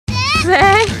Say.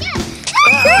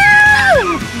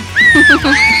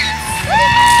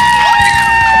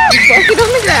 Break it on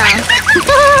the ground.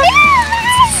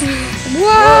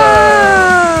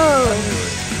 Whoa!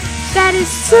 That is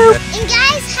so. And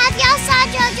guys, have y'all saw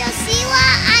JoJo Siwa?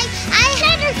 I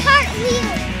had her cartwheel.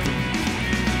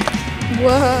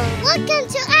 Whoa! Welcome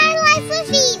to Our Life with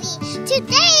Evey.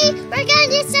 Today we're gonna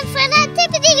do some fun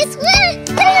activities. Woohoo!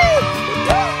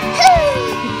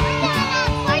 We're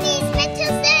gonna pour these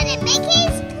Mentos in and make it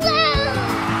explode.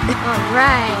 All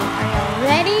right, are y'all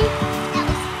ready?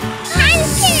 I'm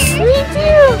scared. Me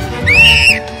too.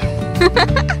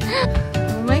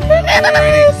 Oh my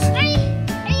goodness! Are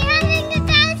you having a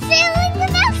bad feeling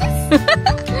about this?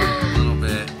 A little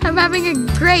bit. I'm having a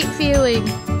great feeling.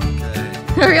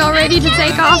 Okay. Are y'all ready to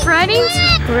take off running?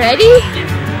 Ready?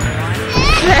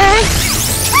 Set,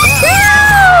 go!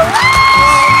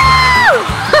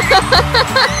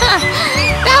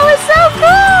 That was so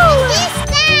cool! This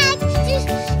bag,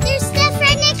 there's stuff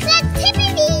right next to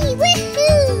activity.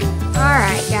 Woohoo!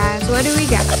 Alright guys, what do we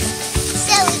got?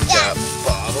 So we got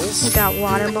Bottles. We got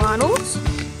water bottles,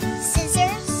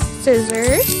 scissors.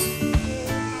 scissors,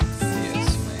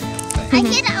 Yes, ma'am.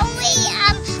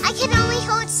 I can only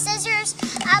hold scissors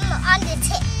on the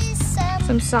tip.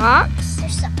 some socks.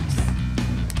 There's socks.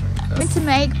 We're to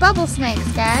make bubble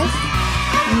snakes, guys.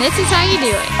 And this is how you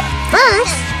do it.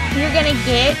 First, you're gonna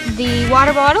get the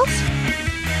water bottles,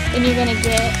 then you're gonna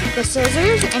get the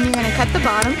scissors, and you're gonna cut the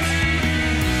bottoms.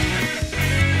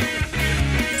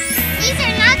 These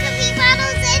are not gonna be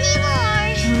bottles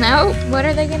anymore. No, what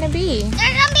are they gonna be?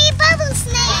 They're gonna be bubble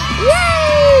snakes.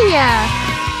 Yay!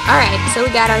 Alright, so we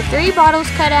got our 3 bottles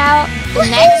cut out. The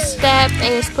next step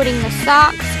is putting the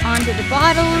socks onto the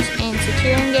bottles and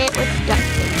securing it with duct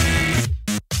tape.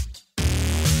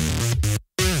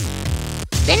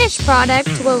 Finished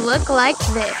product will look like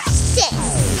this.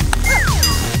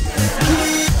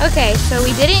 Okay, so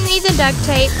we didn't need the duct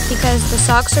tape because the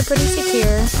socks are pretty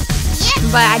secure.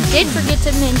 Yep. But I did forget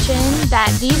to mention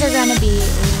that these are going to be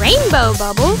rainbow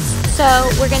bubbles. So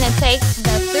we're going to take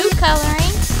the food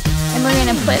coloring and we're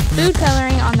going to put food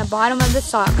coloring on the bottom of the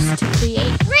socks to create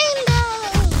Rainbow.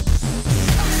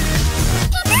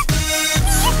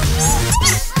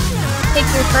 Pick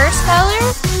your first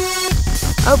color,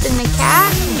 open the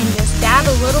cap, and just dab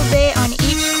a little bit on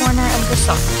each corner of the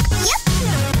sock. Yep.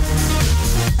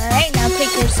 Alright, now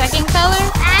pick your second color.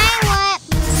 I want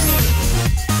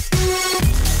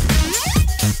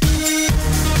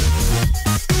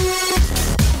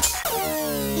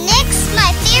next,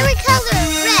 my favorite color,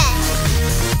 red.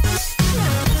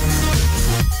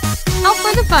 Now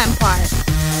for the fun part. So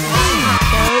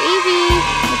Evey,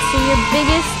 let's see your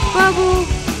biggest bubble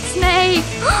snake.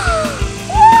 Woo!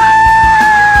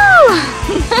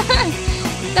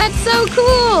 That's so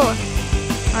cool.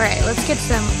 Alright, let's get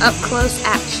some up close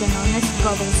action on this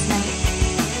bubble snake.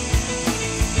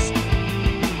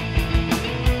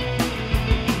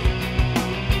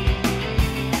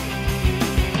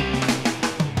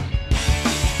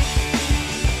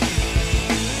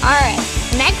 Alright,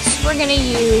 next we're gonna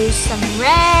use some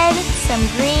red, some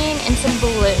green, and some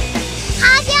blue.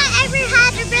 Have y'all ever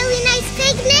had a really nice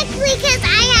picnic? Because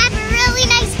I have a really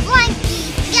nice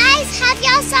blankie. Guys, have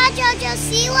y'all saw JoJo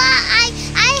Siwa?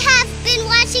 I have been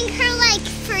watching her like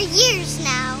for years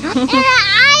now. And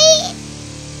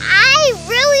I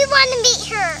really want to meet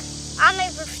her on my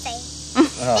birthday.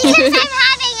 Because I'm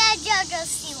having a JoJo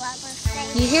Siwa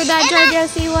birthday. You hear that, And, JoJo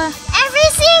Siwa? Every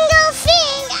single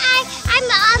thing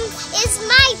is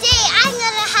my day. I'm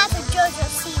gonna have a JoJo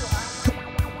Siwa.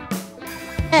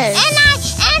 Yes.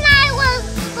 And I would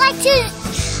like to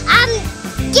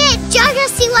get JoJo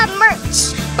Siwa merch.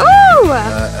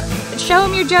 Ooh! Show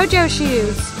them your JoJo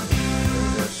shoes.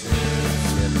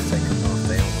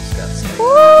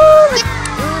 Ooh,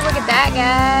 look at that,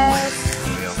 guys.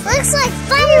 Looks like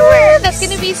fireworks. That's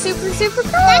gonna be super, super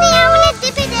cool. Daddy, I want to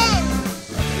dip it in.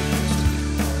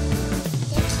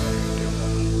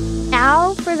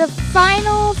 Now for the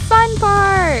final fun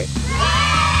part.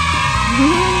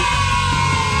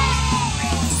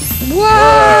 Whoa!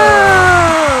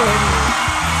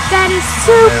 That is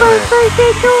super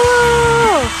freaking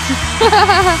cool.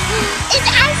 It's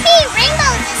actually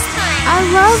rainbow this time. I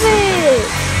love it.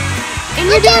 And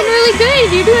you're doing really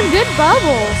good. You're doing good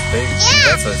bubbles.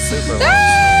 Yeah. That's a super long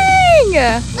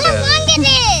Dang! Look how long it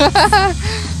is.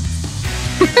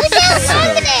 Look how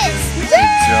long it is.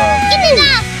 Good job. Get it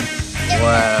up.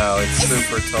 Wow, it's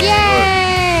super tall.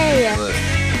 Yay! Look, look.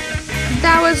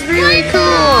 That was really cool.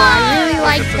 I really Look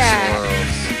like at the that.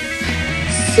 swirls.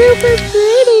 Super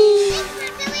pretty.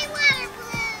 We're doing water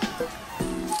balloons.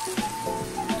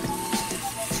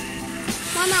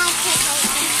 Mama,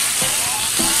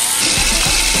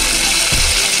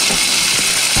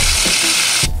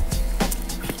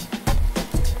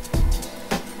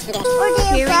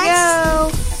 Here we go.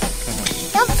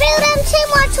 Don't fill them too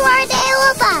much or they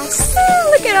will bust. Oh,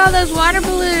 look at all those water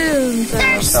balloons.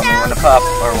 They're so Tell me when to pop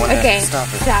or when Okay, to stop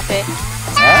it. stop it.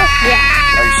 Huh? Yeah.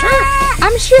 Are you sure?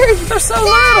 I'm sure. They're so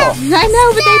little. I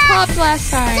know, but they popped last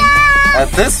time.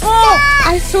 At this small?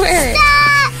 I swear.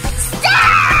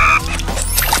 Stop!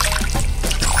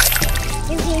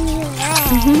 You're getting me wet.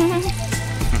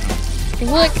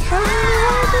 Look how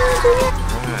many.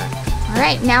 All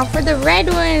right, now for the red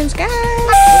ones, guys.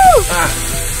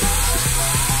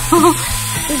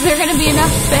 Is there gonna be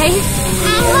enough space?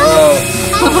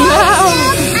 I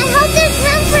hope there's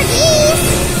room for these.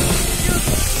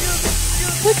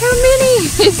 Look how many.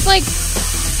 It's like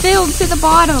filled to the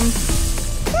bottom.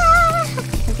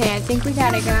 Okay, I think we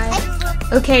got it, guys.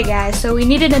 Okay, guys, so we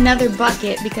needed another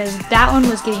bucket because that one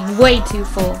was getting way too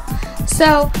full.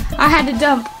 So I had to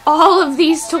dump all of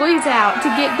these toys out to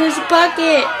get this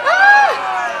bucket.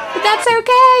 But that's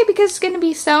okay because it's going to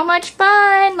be so much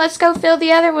fun. Let's go fill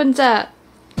the other ones up.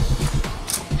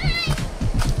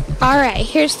 Alright,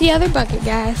 here's the other bucket,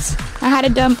 guys. I had to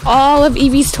dump all of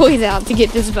Evie's toys out to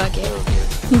get this bucket.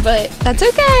 But that's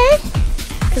okay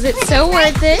because it's so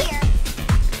worth it.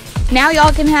 Now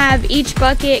y'all can have each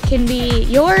bucket can be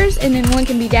yours and then one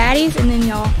can be Daddy's and then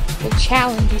y'all will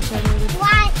challenge each other.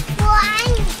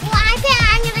 I bet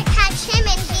I'm going to catch him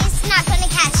and he's not going to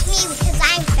catch me because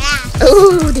I'm fast.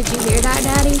 Ooh, did you hear that,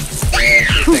 Daddy? She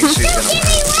thinks she's Don't get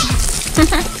me wet.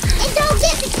 And don't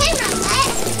get the camera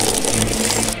wet.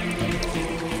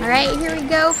 Alright, here we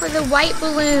go for the white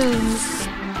balloons.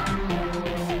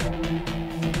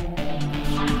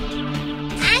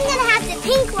 I'm going to have the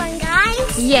pink one,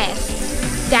 guys. Yes.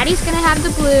 Daddy's gonna have the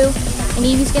blue and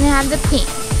Evie's gonna have the pink.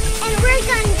 And we're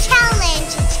going to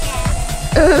challenge each other.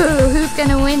 Ooh, who's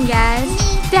gonna win, guys?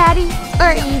 Me. Daddy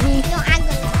or Evie? No, I'm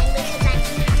going to win because I'm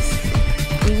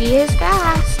fast. Evie is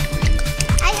fast.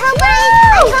 I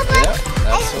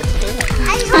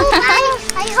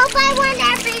hope I won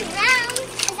every round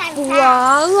because I'm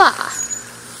Voila.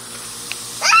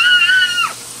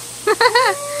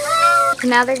 fast.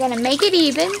 Now they're gonna make it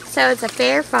even, so it's a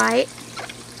fair fight.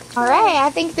 Alright, I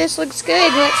think this looks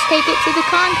good. Let's take it to the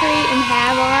concrete and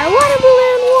have our water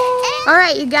balloon wall.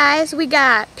 Alright, you guys, we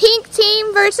got pink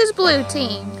team versus blue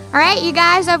team. Alright, you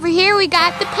guys, over here we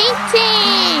got the pink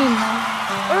team.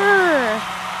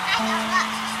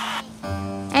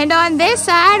 And on this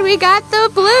side, we got the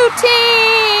blue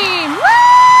team.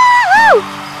 Woo!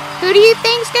 Who do you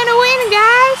think's gonna win,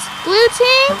 guys? Blue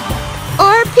team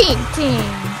or pink team?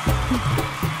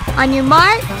 On your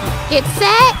mark, get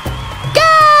set,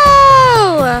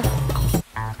 go!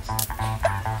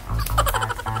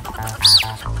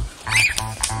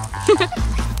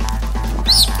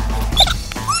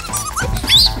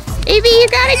 Evie, you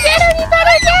gotta get him! You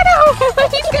better get him!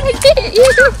 He's gonna get you!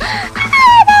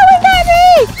 Ah, no, we got me!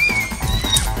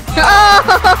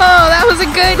 Oh, that was a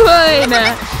good one!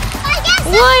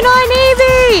 One on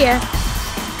Evie! Get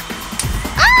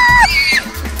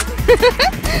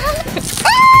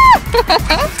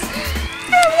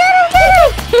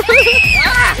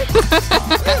him!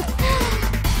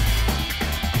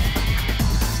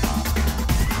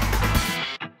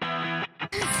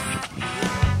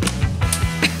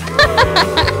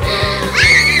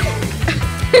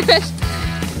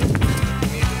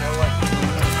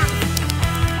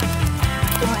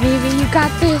 Come on, Evie, you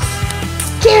got this.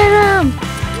 Get him!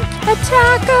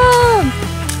 Attack him!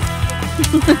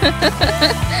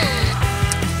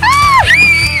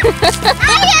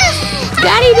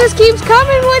 Daddy just keeps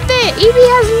coming with it. Evie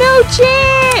has no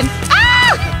chance.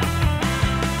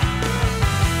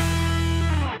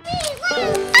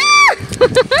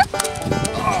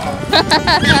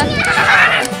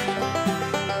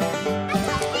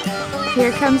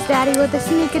 Here comes Daddy with a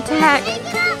sneak attack.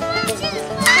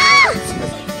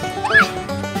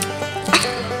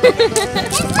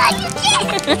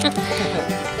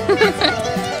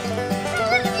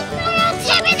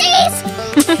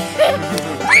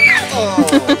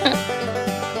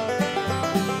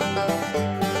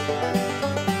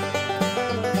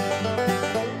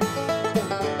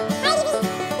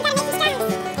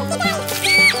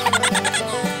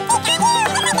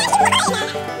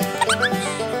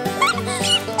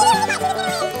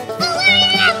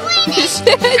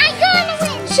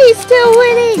 She's still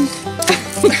winning.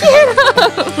 Get him.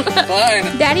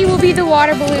 Fine. Daddy will be the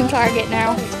water balloon target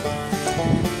now.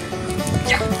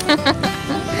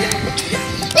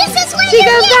 This is what She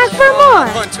goes back for more.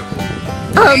 Punch him.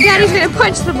 Oh, Daddy's gonna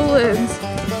punch the balloons.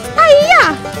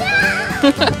 Hiya! No!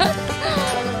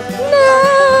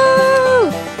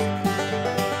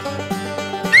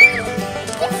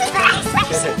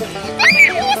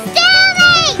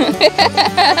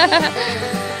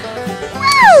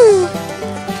 Woo!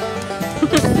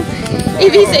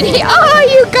 Evie said, "Oh,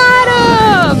 you got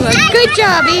him! Good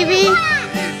job, Evie." You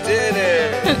did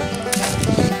it.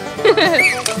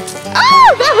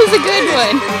 Oh, that was a good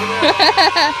one.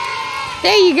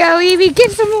 There you go, Evie.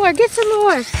 Get some more. Get some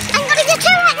more. I'm gonna get 2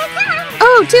 at a time.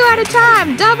 Oh, 2 at a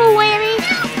time. Double whammy.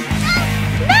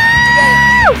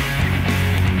 No!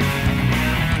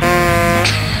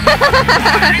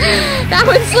 That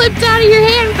one slipped out of your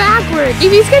hand backward.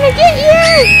 Evie's gonna get you.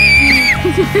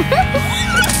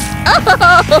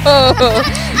 Oh,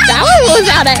 that one was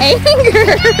out of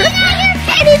anger.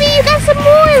 And Evie, you got some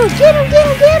more. Get him, get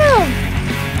him, get him.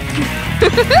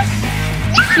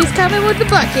 She's coming with the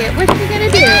bucket. What's she gonna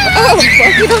do? Oh,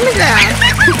 bucket on the ground.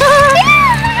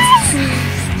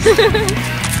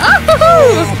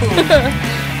 Oh!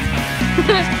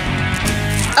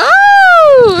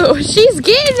 Oh! She's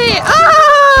getting it!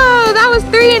 Oh! That was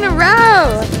 3 in a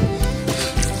row!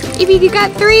 Evie, you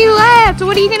got 3 left.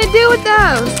 What are you gonna do with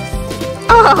those?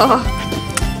 Oh!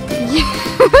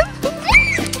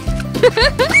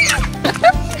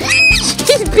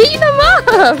 She's beating them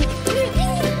up!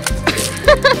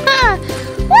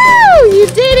 Woo! You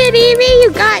did it, Evie!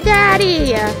 You got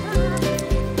Daddy! Now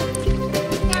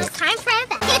it's time for a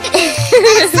bath.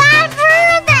 It's time for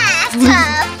a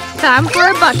bathtub. Time for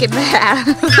a bucket bath.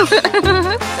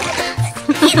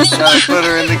 Gotta put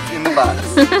her in the box.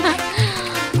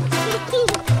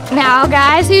 Now,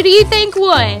 guys, who do you think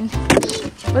won?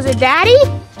 Was it Daddy?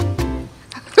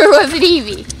 Or was it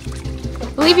Evie?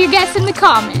 Leave your guess in the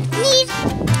comments. We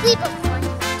both won.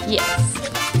 Yes.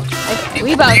 Okay,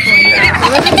 we both won.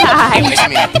 We're in a tie.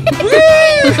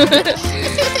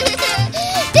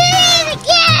 Do it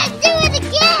again! Do it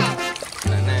again!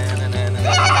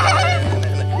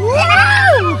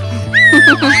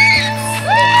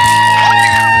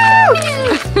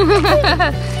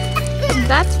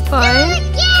 That's fun.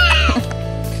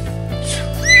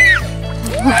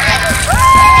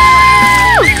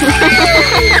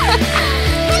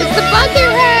 It's the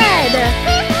bucket head.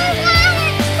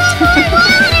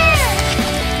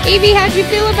 Evie, how'd you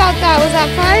feel about that? Was that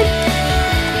fun?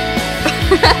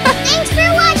 Thanks for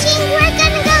watching. We're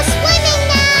gonna go swimming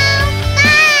now.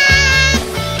 Bye.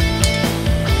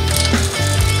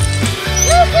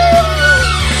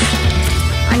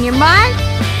 Woohoo! On your mark,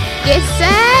 get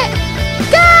set,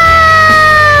 go!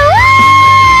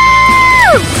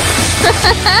 Woo!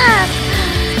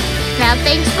 Now,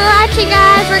 thanks for watching,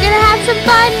 guys. We're gonna have some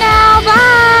fun now.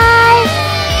 Bye.